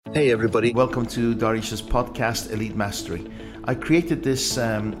Hey everybody, welcome to Darish's podcast, Elite Mastery. I created this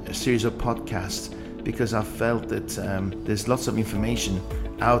series of podcasts because I felt that there's lots of information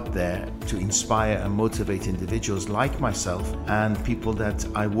out there to inspire and motivate individuals like myself and people that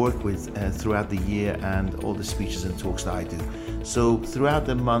I work with throughout the year and all the speeches and talks that I do. So throughout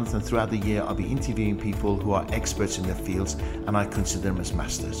the month and throughout the year, I'll be interviewing people who are experts in their fields and I consider them as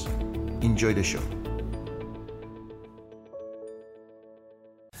masters. Enjoy the show.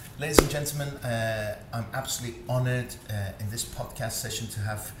 Ladies and gentlemen, I'm absolutely honored in this podcast session to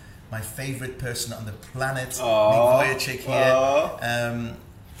have my favorite person on the planet, Nick Vujicic here.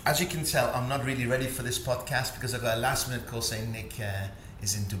 As you can tell, I'm not really ready for this podcast because I got a last minute call saying Nick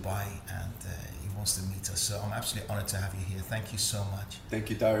is in Dubai and he wants to meet us. So I'm absolutely honored to have you here. Thank you so much.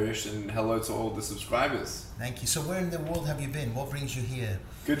 Thank you, Darish, and hello to all the subscribers. Thank you. So where in the world have you been? What brings you here?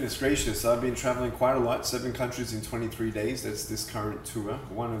 Goodness gracious, I've been traveling quite a lot, 7 countries in 23 days. That's this current tour.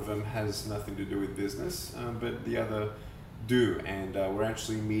 One of them has nothing to do with business, but the other do. And we're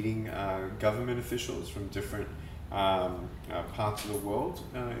actually meeting government officials from different parts of the world,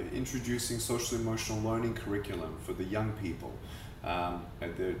 introducing social emotional learning curriculum for the young people.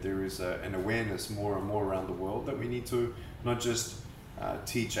 There is an awareness more and more around the world that we need to not just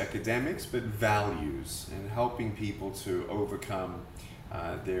teach academics, but values and helping people to overcome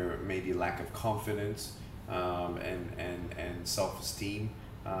their maybe lack of confidence and self-esteem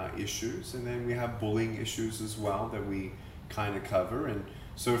issues. And then we have bullying issues as well that we kind of cover. And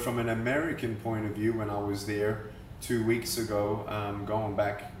so from an American point of view, when I was there 2 weeks ago, going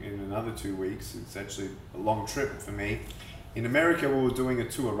back in another 2 weeks, it's actually a long trip for me. In America, we were doing a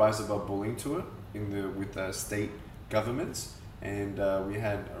tour, Rise Above Bullying tour, with state governments. And we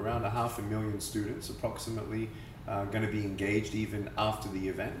had around 500,000 students approximately going to be engaged even after the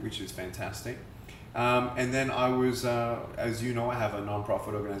event, which is fantastic. And then I was, as you know, I have a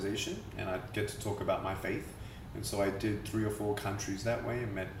non-profit organization and I get to talk about my faith. And so I did 3 or 4 countries that way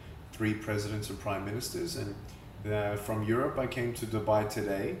and met 3 presidents and prime ministers. And from Europe, I came to Dubai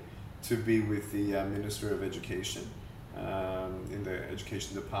today to be with the Minister of Education in the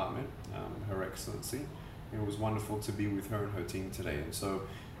Education Department, Her Excellency. It was wonderful to be with her and her team today. And so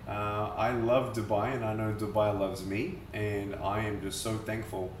I love Dubai and I know Dubai loves me, and I am just so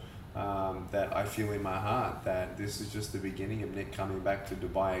thankful that I feel in my heart that this is just the beginning of Nick coming back to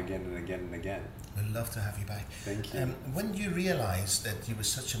Dubai again and again and again. We'd love to have you back. Thank you. When you realised that you were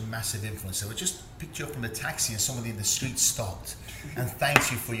such a massive influencer, we just picked you up from the taxi and somebody in the street stopped and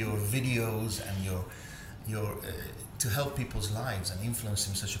thanked you for your videos and your to help people's lives and influence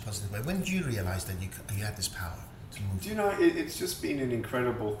them in such a positive way. When did you realise that you had this power to move? Do you know, it's just been an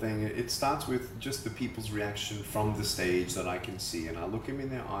incredible thing. It starts with just the people's reaction from the stage that I can see, and I look them in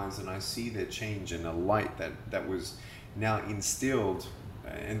their eyes and I see their change and a light that was now instilled,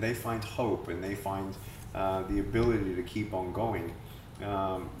 and they find hope and they find the ability to keep on going.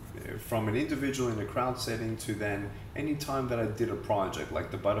 From an individual in a crowd setting to then any time that I did a project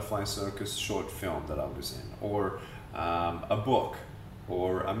like the Butterfly Circus short film that I was in, or a book,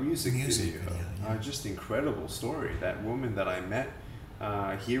 or a music video. Yeah. Just incredible story. That woman that I met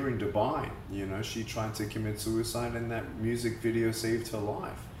here in Dubai, you know, she tried to commit suicide and that music video saved her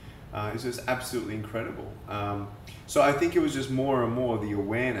life. It's just absolutely incredible. So I think it was just more and more the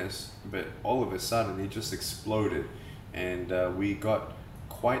awareness, but all of a sudden it just exploded, and we got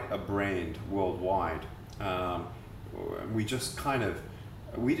quite a brand worldwide. We just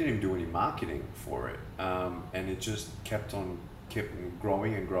we didn't even do any marketing for it, and it just kept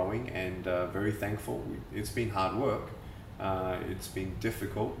growing and growing, and very thankful. It's been hard work, it's been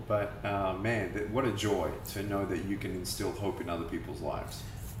difficult, but man, what a joy to know that you can instill hope in other people's lives.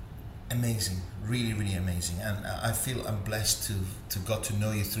 Amazing, really, really amazing. And I feel I'm blessed to got to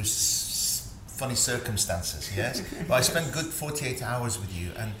know you through funny circumstances, yes? But I spent good 48 hours with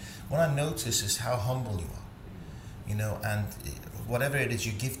you, and what I notice is how humble you are, you know, and whatever it is,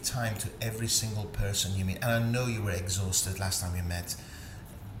 you give time to every single person you meet. And I know you were exhausted last time we met.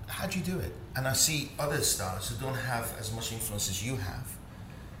 How do you do it? And I see other stars who don't have as much influence as you have,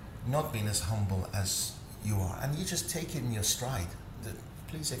 not being as humble as you are, and you just take it in your stride.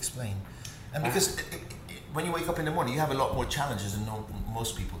 Please explain. And because when you wake up in the morning, you have a lot more challenges than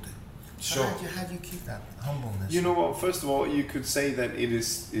most people do. So sure. How do you keep that humbleness? You know what? First of all, you could say that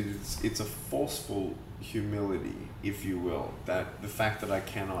it's a forceful humility, if you will. That the fact that I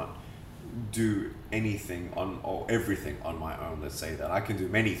cannot do anything or everything on my own. Let's say that I can do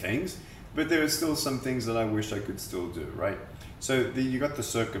many things, but there are still some things that I wish I could still do. Right. So you got the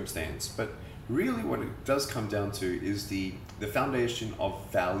circumstance, but really what it does come down to is the foundation of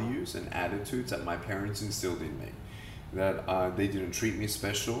values and attitudes that my parents instilled in me. that they didn't treat me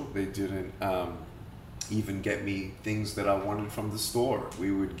special. They didn't even get me things that I wanted from the store.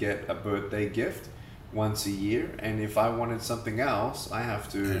 We would get a birthday gift once a year, and if I wanted something else, I have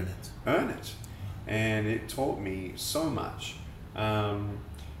to earn it. And it taught me so much. And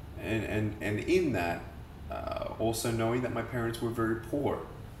in that, also knowing that my parents were very poor.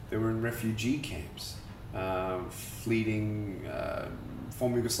 They were in refugee camps, fleeing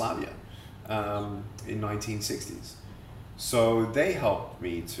former Yugoslavia in 1960s. So they helped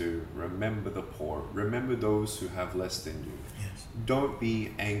me to remember the poor, remember those who have less than you. Yes. Don't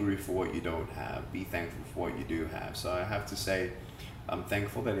be angry for what you don't have, be thankful for what you do have. So I have to say, I'm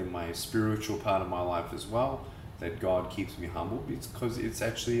thankful that in my spiritual part of my life as well, that God keeps me humble, because it's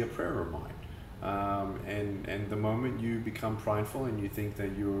actually a prayer of mine. And the moment you become prideful and you think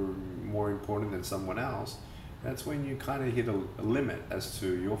that you're more important than someone else, that's when you kind of hit a limit as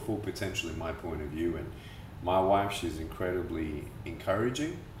to your full potential, in my point of view. And my wife, she's incredibly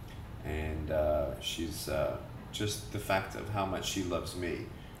encouraging, and she's just the fact of how much she loves me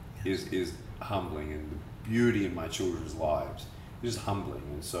is humbling, and the beauty in my children's lives is humbling.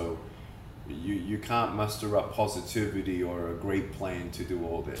 And so you can't muster up positivity or a great plan to do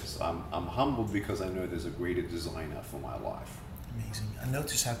all this. I'm humbled because I know there's a greater designer for my life. Amazing. I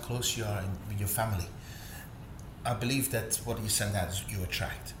notice how close you are with your family. I believe that what you send out is you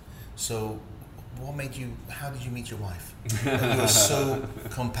attract. So how did you meet your wife? You were so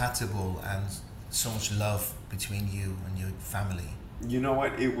compatible, and so much love between you and your family. You know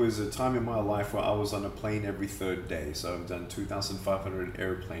what? It was a time in my life where I was on a plane every third day. So I've done 2,500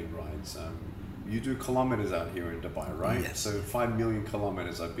 airplane rides. You do kilometers out here in Dubai, right? Yes. So 5 million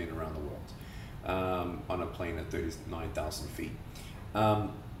kilometers I've been around the world on a plane at 39,000 feet.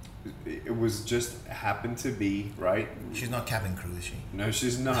 It was just happened to be, right? She's not cabin crew, is she? No,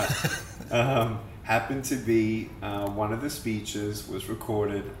 she's not. Happened to be one of the speeches was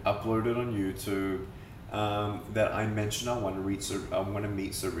recorded, uploaded on YouTube, that I mentioned I want to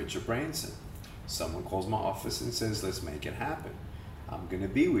meet Sir Richard Branson. Someone calls my office and says, let's make it happen. I'm going to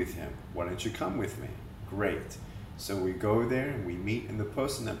be with him. Why don't you come with me? Great. So we go there and we meet, and the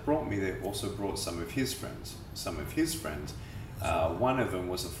person that brought me there also brought some of his friends. One of them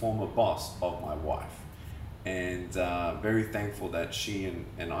was a former boss of my wife, and very thankful that she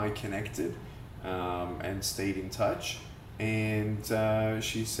and I connected and stayed in touch. And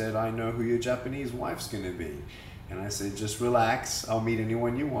she said, I know who your Japanese wife's going to be. And I said, just relax. I'll meet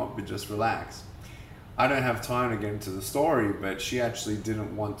anyone you want, but just relax. I don't have time to get into the story, but she actually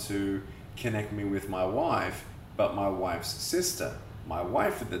didn't want to connect me with my wife, but my wife's sister. My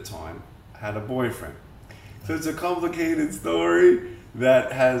wife at the time had a boyfriend. So it's a complicated story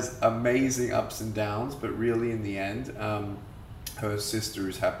that has amazing ups and downs, but really in the end, her sister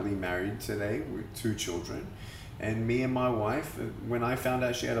is happily married today with 2 children. And me and my wife, when I found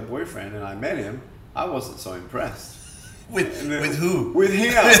out she had a boyfriend and I met him, I wasn't so impressed. With who? With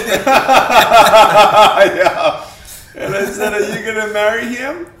him. Yeah. And I said, are you going to marry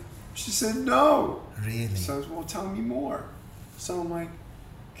him? She said, no. Really? So I was, well, tell me more. So I'm like,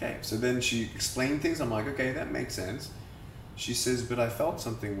 okay. So then she explained things. I'm like, okay, that makes sense. She says, but I felt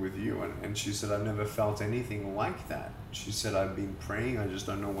something with you. And she said, I've never felt anything like that. She said, I've been praying. I just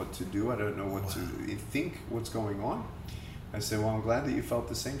don't know what to do. I don't know what to think, what's going on. I said, well, I'm glad that you felt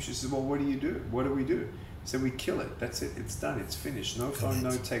the same. She said, well, what do you do? What do we do? I said, we kill it. That's it. It's done. It's finished. No phone,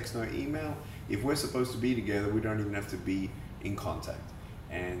 no text, no email. If we're supposed to be together, we don't even have to be in contact.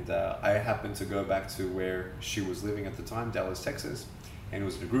 And I happened to go back to where she was living at the time, Dallas, Texas. And it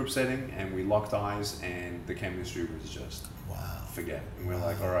was in a group setting, and we locked eyes, and the chemistry was just forget it. And we're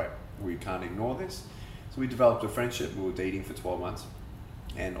like, all right, we can't ignore this. So we developed a friendship. We were dating for 12 months.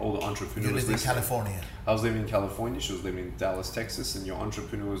 And all the entrepreneurs... You lived in California? I was living in California. She was living in Dallas, Texas. And your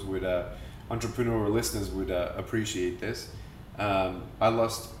entrepreneurs would... entrepreneurial listeners would appreciate this. I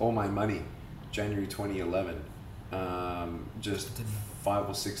lost all my money January 2011. Just 5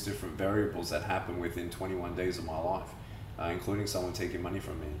 or 6 different variables that happened within 21 days of my life, including someone taking money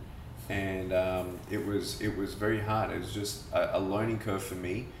from me. And it was very hard. It was just a learning curve for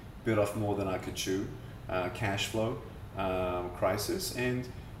me, bit off more than I could chew, cash flow crisis, and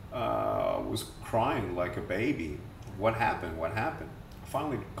was crying like a baby. What happened? What happened? I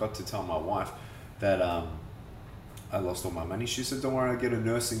finally got to tell my wife that I lost all my money. She said, don't worry, I'll get a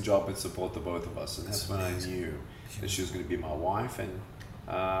nursing job and support the both of us. And that's when I knew that she was going to be my wife. And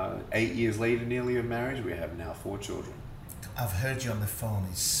 8 years later, nearly of marriage, we have now 4 children. I've heard you on the phone.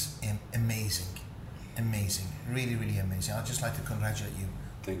 It's amazing. Amazing. Really, really amazing. I'd just like to congratulate you.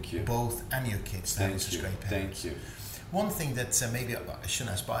 Thank you. Both and your kids. That was such great parents. Thank you. One thing that maybe I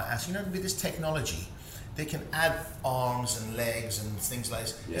shouldn't ask, but I ask, with this technology, they can add arms and legs and things like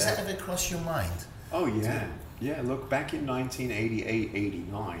this. Yeah. Has that ever crossed your mind? Oh yeah, yeah. Look, back in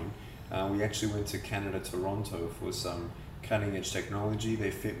 1988-89, we actually went to Canada, Toronto for some cutting edge technology.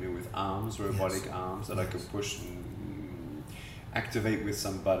 They fit me with arms, robotic arms that I could push and activate with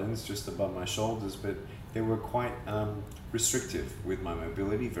some buttons just above my shoulders, but they were quite restrictive with my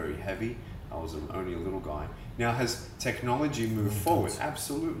mobility, very heavy. I was only a little guy. Now, has technology moved forward?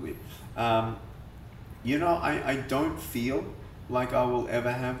 Absolutely. You know, I don't feel like I will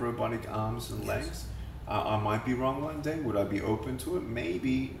ever have robotic arms and legs. I might be wrong one day. Would I be open to it?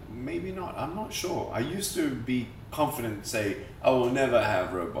 Maybe, maybe not. I'm not sure. I used to be confident, say, I will never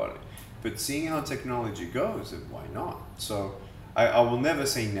have robotic. But seeing how technology goes, why not? So I will never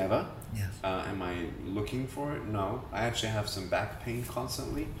say never. Yes. Am I looking for it? No. I actually have some back pain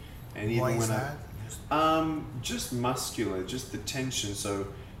constantly. And even Why is when that? just muscular, just the tension. So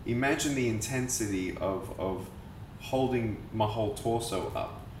imagine the intensity of holding my whole torso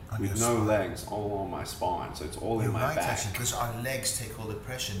up with no legs all on my spine. So it's all in my back. Actually, because our legs take all the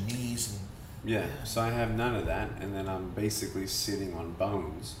pressure, knees and... Yeah, so I have none of that, and then I'm basically sitting on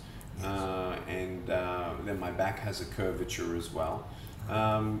bones. And then my back has a curvature as well.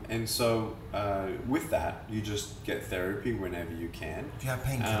 And so with that, you just get therapy whenever you can. Do you have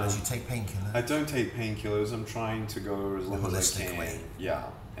painkillers? You take painkillers? I don't take painkillers. I'm trying to go as long as I can. Way. Yeah,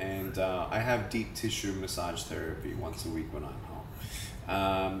 and I have deep tissue massage therapy once a week when I'm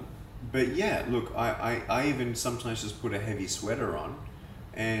home. But yeah, look, I even sometimes just put a heavy sweater on,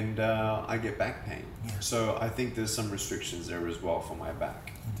 and I get back pain. Yeah. So I think there's some restrictions there as well for my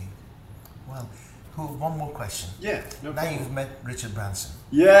back. Indeed. Well, one more question. Yeah, no now problem. you've met Richard Branson.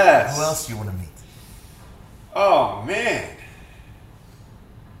 Yes. Who else do you want to meet? Oh man.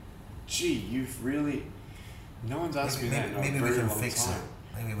 Gee, you've really. No one's asked me that in a maybe very we can long fix time. it.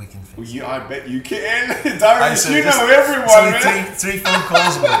 Maybe we can fix Well, it. yeah, I bet you can. Darius, you It's know everyone, only man. three phone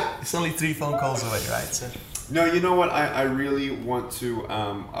calls away. It's only 3 phone calls away, right? So. No, you know what? I really want to.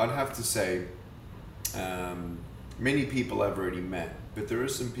 I'd have to say, many people I've already met, but there are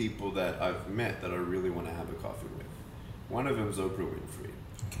some people that I've met that I really want to have a coffee with. One of them is Oprah Winfrey.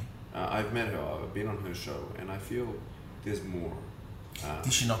 Okay. I've met her. I've been on her show, and I feel there's more.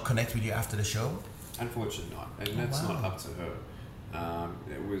 Did she not connect with you after the show? Unfortunately not, and that's not up to her.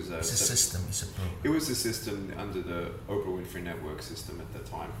 It was It's a system. It's a program. It was a system under the Oprah Winfrey Network system at the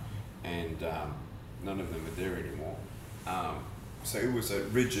time, and none of them are there anymore. So it was a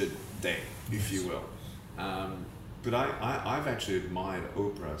rigid day, if you will. But I've actually admired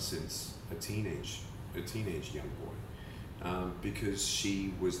Oprah since a teenage young boy, because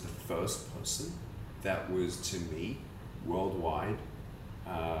she was the first person that was, to me, worldwide,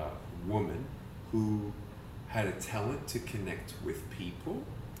 woman who had a talent to connect with people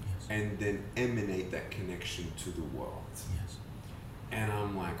and then emanate that connection to the world. Yes. And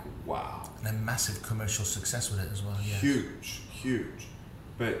I'm like, wow. And a massive commercial success with it as well. Yeah. Huge.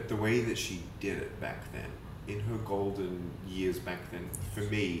 But the way that she did it back then, in her golden years back then, for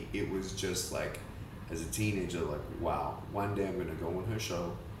me, it was just like, as a teenager, like, wow, one day I'm going to go on her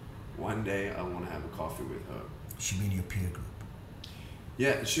show. One day I want to have a coffee with her. She be in your peer group.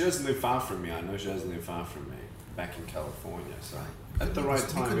 Yeah, she doesn't live far from me. I know she doesn't live far from me, back in California. So at the right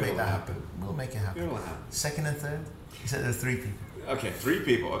time, it'll happen. We'll make it happen. It'll happen. Second and third? You said there are 3 people. Okay, 3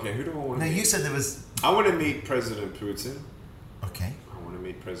 people. Okay, who do I want to meet? No, you said there was... I want to meet President Putin. Okay. I want to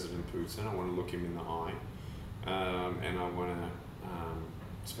meet President Putin. I want to look him in the eye. And I want to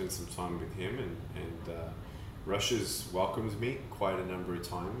spend some time with him. And Russia's welcomed me quite a number of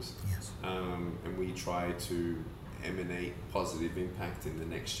times. Yes. And we try to emanate positive impact in the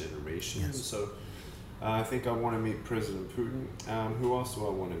next generation. Yes. So I think I want to meet President Putin. Who else do I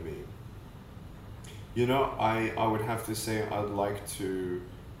want to meet? You know, I would have to say I'd like to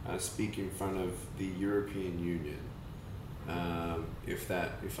speak in front of the European Union. If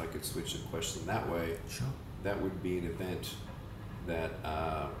I could switch the question that way, Sure. that would be an event that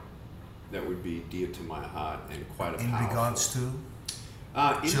that would be dear to my heart and quite a In powerful. regards to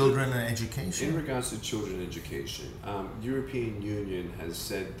children and education? In regards to children education, the European Union has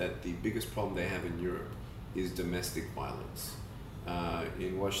said that the biggest problem they have in Europe is domestic violence.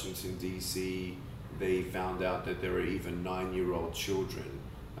 In Washington, D.C., they found out that there are even 9-year-old children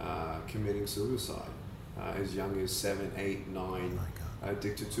committing suicide as young as 7, 8, 9,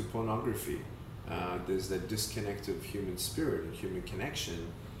 addicted to pornography. There's that disconnect of human spirit and human connection.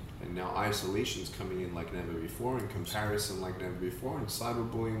 And now isolation's coming in like never before, and comparison like never before, and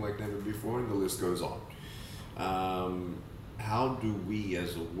cyberbullying like never before, and the list goes on. How do we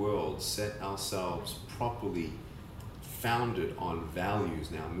as a world set ourselves properly founded on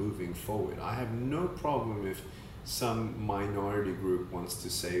values now moving forward. I have no problem if some minority group wants to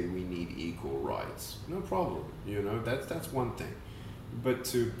say we need equal rights. No problem, you know, that's one thing. But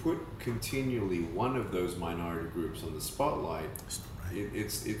to put continually one of those minority groups on the spotlight,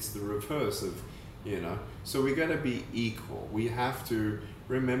 it's the reverse of, you know. So we got to be equal. We have to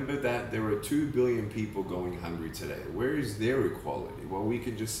remember that there are 2 billion people going hungry today. Where is their equality? Well, we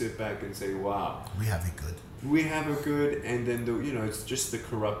can just sit back and say, wow, we have it good. We have it good, and then you know, it's just the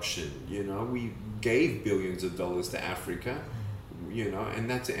corruption. You know, we gave billions of dollars to Africa, you know, and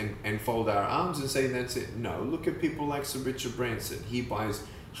that's it, and fold our arms and say that's it. No, look at people like Sir Richard Branson. He buys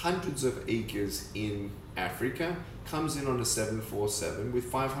hundreds of acres in Africa, comes in on a 747 with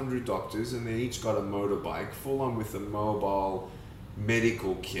 500 doctors, and they each got a motorbike, full on with a mobile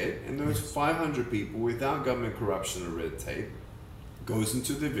medical kit, and those 500 people, without government corruption or red tape, goes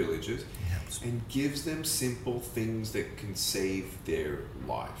into the villages and gives them simple things that can save their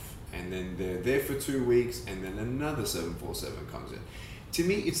life. And then they're there for 2 weeks, and then another 747 comes in. To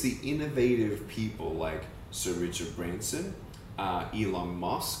me, it's the innovative people like Sir Richard Branson, Elon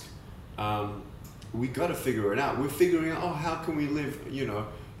Musk. We got to figure it out. We're figuring out, how can we live, you know,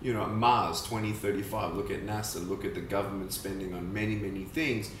 Mars 2035. Look at NASA. Look at the government spending on many, many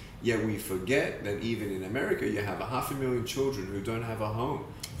things. Yet we forget that even in America, you have 500,000 children who don't have a home.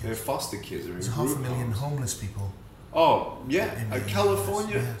 Yes. Their foster kids are in group homes. 500,000 homeless people. Oh, yeah.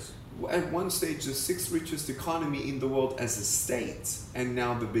 California, yes. At one stage, the 6th richest economy in the world as a state. And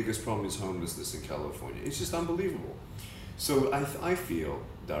now the biggest problem is homelessness in California. It's just unbelievable. So I feel,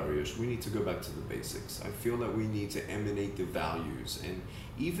 Dariush, we need to go back to the basics. I feel that we need to emanate the values and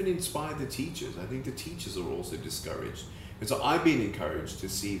even inspire the teachers. I think the teachers are also discouraged. And so I've been encouraged to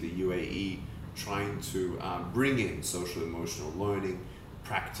see the UAE trying to bring in social emotional learning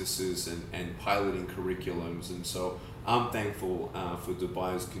practices and piloting curriculums. And so I'm thankful for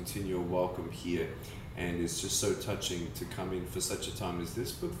Dubai's continual welcome here. And it's just so touching to come in for such a time as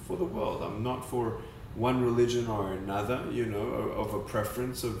this for the world. I'm not for one religion or another, you know, of a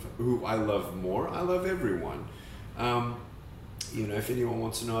preference of who I love more. I love everyone. You know, if anyone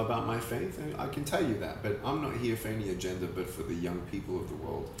wants to know about my faith, I can tell you that. But I'm not here for any agenda, but for the young people of the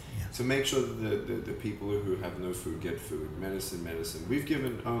world. Yeah. To make sure that the people who have no food get food. Medicine. We've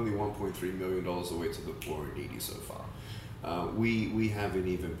given only $1.3 million away to the poor and needy so far. We haven't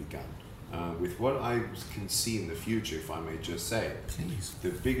even begun. With what I can see in the future, if I may just say, please. The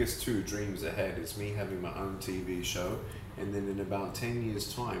biggest 2 dreams ahead is me having my own TV show, and then in about 10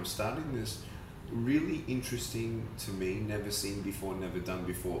 years' time, starting this really interesting to me, never seen before, never done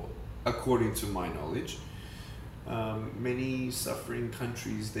before, according to my knowledge. Many suffering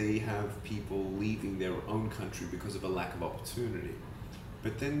countries, they have people leaving their own country because of a lack of opportunity,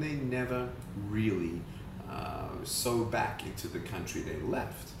 but then they never really sew back into the country they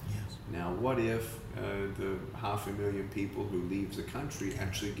left. Yes. Now, what if the 500,000 people who leave the country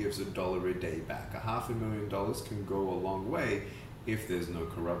actually gives $1 a day back? $500,000 can go a long way if there's no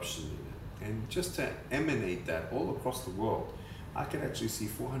corruption in it. And just to emanate that all across the world, I can actually see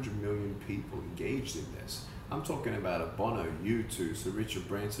 400 million people engaged in this. I'm talking about a Bono, U2, Sir Richard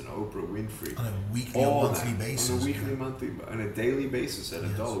Branson, Oprah Winfrey. On a weekly or monthly basis. On a weekly, monthly, on a daily basis at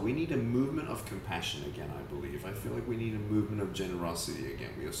 $1. We need a movement of compassion again, I believe. I feel like we need a movement of generosity again.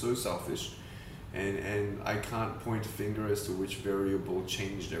 We are so selfish, and I can't point a finger as to which variable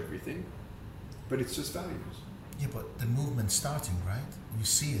changed everything, but it's just values. Yeah, but the movement's starting, right? You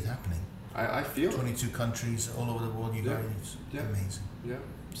see it happening. I feel 22 countries all over the world, you guys. Amazing. Yeah.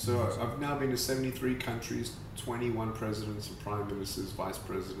 So I've now been to 73 countries, 21 presidents and prime ministers, vice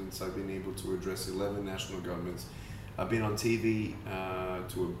presidents. I've been able to address 11 national governments. I've been on TV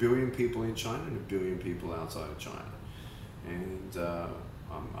to 1 billion people in China and 1 billion people outside of China. And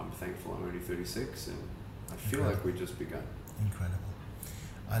I'm thankful I'm only 36, and I feel like we've just begun. Incredible.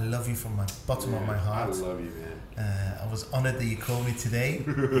 I love you from my bottom of my heart. I love you, man. I was honoured that you called me today.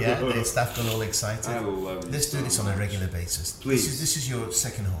 Yeah, the staff got all excited. I love you. Let's do this on a regular basis. Please. This is your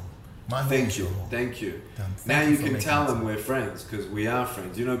second home. My home is your home. Thank you. Thank now you you can tell them we're friends, because we are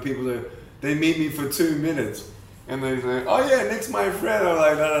friends. You know, people they meet me for 2 minutes and they say, "Oh yeah, Nick's my friend." I'm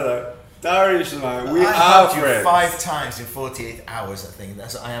like, no. Dariush and I are friends. You 5 times in 48 hours, I think.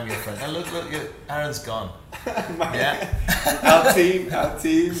 I am your friend. And look, Aaron's gone. Our team,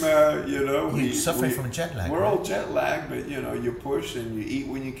 you know, you're suffering from jet lag. We're all jet lagged, but you know, you push and you eat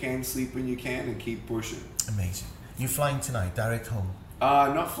when you can, sleep when you can, and keep pushing. Amazing. You're flying tonight, direct home?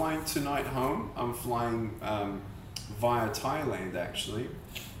 Not flying tonight home. I'm flying via Thailand, actually,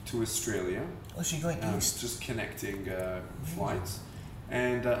 to Australia. Oh, so you're going east? Just connecting flights.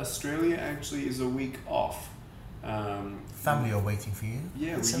 And Australia actually is a week off. Family are waiting for you.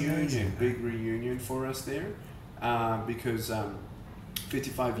 Yeah, It's reunion, amazing. big reunion for us there, because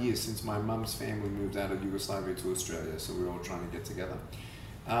 55 years since my mum's family moved out of Yugoslavia to Australia, so we're all trying to get together.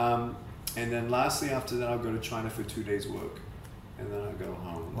 And then lastly, after that, I'll go to China for 2 days work, and then I go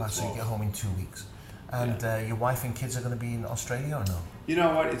home. Wow, so you get home in 2 weeks. And your wife and kids are going to be in Australia or no? You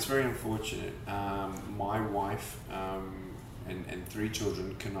know what? It's very unfortunate. My wife and 3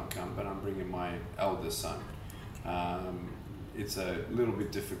 children cannot come, but I'm bringing my eldest son. It's a little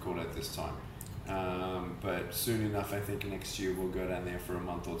bit difficult at this time. But soon enough, I think next year we'll go down there for a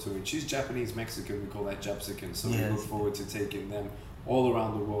month or 2. And she's Japanese Mexican, we call that Japsican. So we look forward to taking them all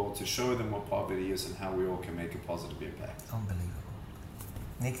around the world to show them what poverty is and how we all can make a positive impact. Unbelievable.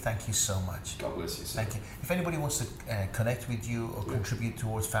 Nick, thank you so much. God bless you, sir. Thank you. If anybody wants to connect with you or contribute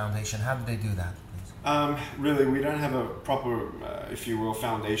towards foundation, how do they do that, please? Really, we don't have a proper, if you will,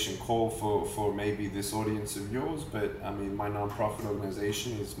 foundation call for maybe this audience of yours, but I mean, my non-profit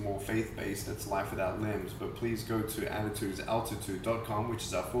organization is more faith-based. It's Life Without Limbs, but please go to attitudesaltitude.com, which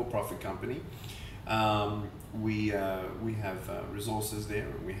is our for-profit company. We have resources there,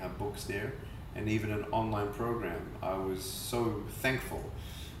 and we have books there, and even an online program. I was so thankful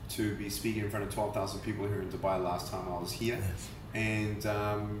to be speaking in front of 12,000 people here in Dubai last time I was here. Yes. And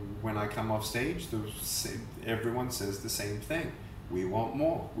when I come off stage, everyone says the same thing. We want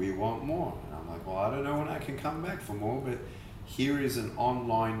more, we want more. And I'm like, well, I don't know when I can come back for more, but here is an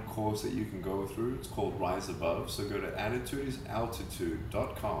online course that you can go through. It's called Rise Above. So go to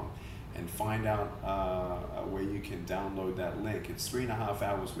attitudesaltitude.com and find out where you can download that link. It's 3.5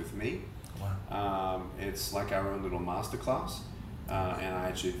 hours with me. Wow. It's like our own little masterclass. And I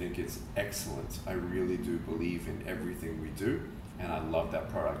actually think it's excellent. I really do believe in everything we do, and I love that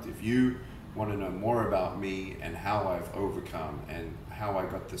product. If you want to know more about me and how I've overcome and how I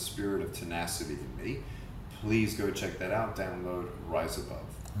got the spirit of tenacity in me, please go check that out. Download Rise Above.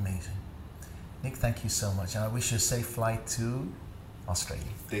 Amazing. Nick, thank you so much. And I wish you a safe flight to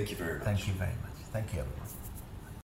Australia. Thank you very much. Thank you very much. Thank you, everyone.